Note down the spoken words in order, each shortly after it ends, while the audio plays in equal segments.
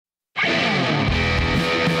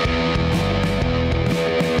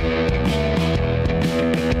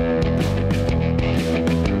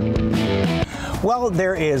Well,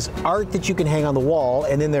 there is art that you can hang on the wall,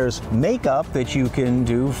 and then there's makeup that you can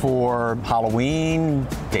do for Halloween,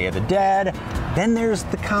 Day of the Dead. Then there's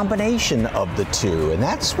the combination of the two, and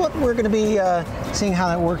that's what we're going to be seeing how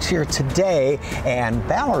that works here today. And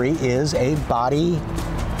Valerie is a body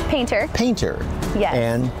painter. Yes.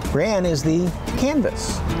 And Brianne is the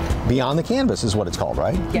canvas. Beyond the Canvas is what it's called,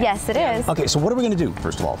 right? Yes, it is. Okay, so what are we going to do,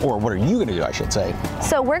 first of all? Or what are you going to do, I should say?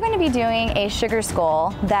 So we're going to be doing a sugar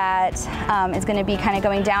skull that is going to be kind of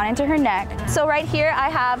going down into her neck. So right here I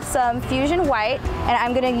have some Fusion White, and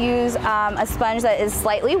I'm going to use a sponge that is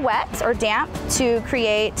slightly wet or damp to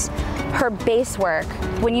create her base work.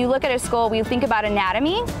 When you look at a skull, we think about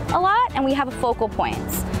anatomy a lot, and we have focal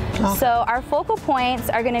points. Okay. So our focal points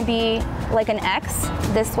are going to be like an X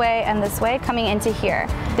this way and this way coming into here.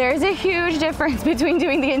 There's a huge difference between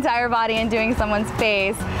doing the entire body and doing someone's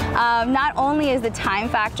face. Not only is the time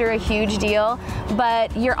factor a huge deal,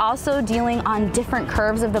 but you're also dealing on different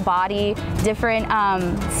curves of the body, different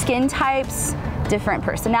skin types, different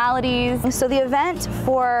personalities. So the event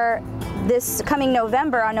for this coming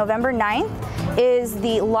November, on November 9th, is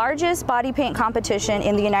the largest body paint competition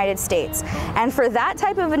in the United States. And for that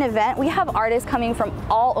type of an event, we have artists coming from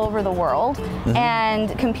all over the world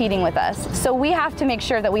and competing with us. So we have to make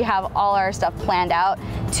sure that we have all our stuff planned out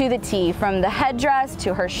to the T, from the headdress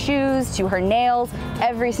to her shoes to her nails.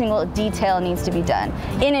 Every single detail needs to be done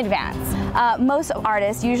in advance. Most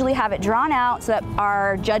artists usually have it drawn out so that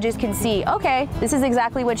our judges can see, okay, this is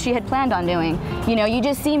exactly what she had planned on doing. You know, you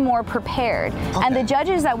just seem more prepared. Okay. And the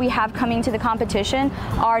judges that we have coming to the competition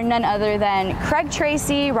are none other than Craig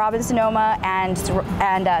Tracy, Robin Sonoma, and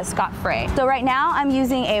Scott Frey. So right now I'm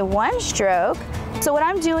using a 1-stroke. So what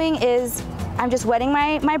I'm doing is I'm just wetting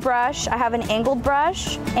my brush. I have an angled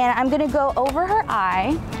brush, and I'm gonna go over her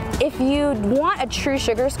eye. If you want a true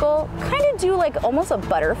sugar skull, kind of do like almost a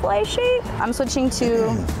butterfly shape. I'm switching to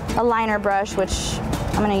a liner brush, which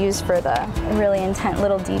I'm gonna use for the really intense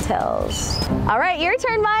little details. All right, your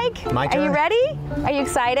turn, Mike. My turn? Are you ready? Are you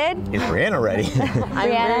excited? Is Brianna ready? I'm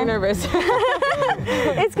very nervous.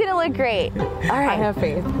 It's gonna look great. All right. I have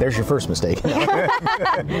faith. There's your first mistake.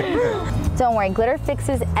 Don't worry, glitter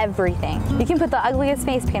fixes everything. You can put the ugliest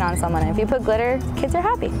face paint on someone, and if you put glitter, kids are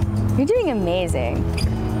happy. You're doing amazing.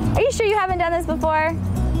 Are you sure you haven't done this before?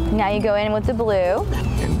 Now you go in with the blue.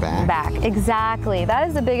 And back. Back, exactly. That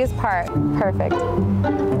is the biggest part. Perfect.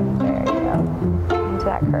 There you go. Into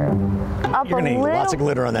that curve. Up You're gonna need lots of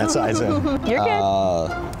glitter on that side, so. You're good.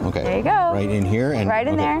 Okay. There you go. Right in here. And right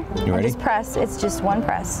in there. You ready? Just press. It's just one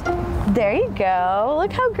press. There you go.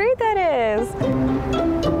 Look how great that is.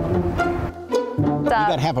 You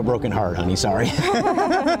got half a broken heart, honey, sorry.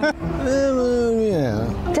 Yeah.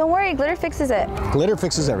 Don't worry, glitter fixes it. Glitter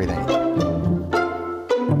fixes everything.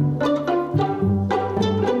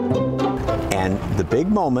 And the big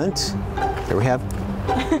moment, there we have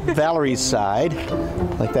Valerie's side,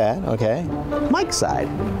 like that, okay. Mike's side.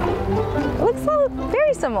 It looks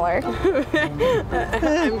very similar.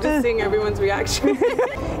 I'm just seeing everyone's reaction.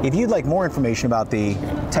 If you'd like more information about the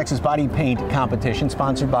Texas Body Paint Competition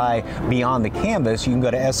sponsored by Beyond the Canvas, you can go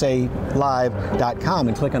to salive.com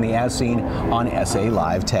and click on the As Seen on SA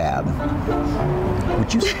Live tab.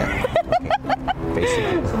 Would you say? Okay. Face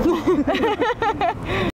it.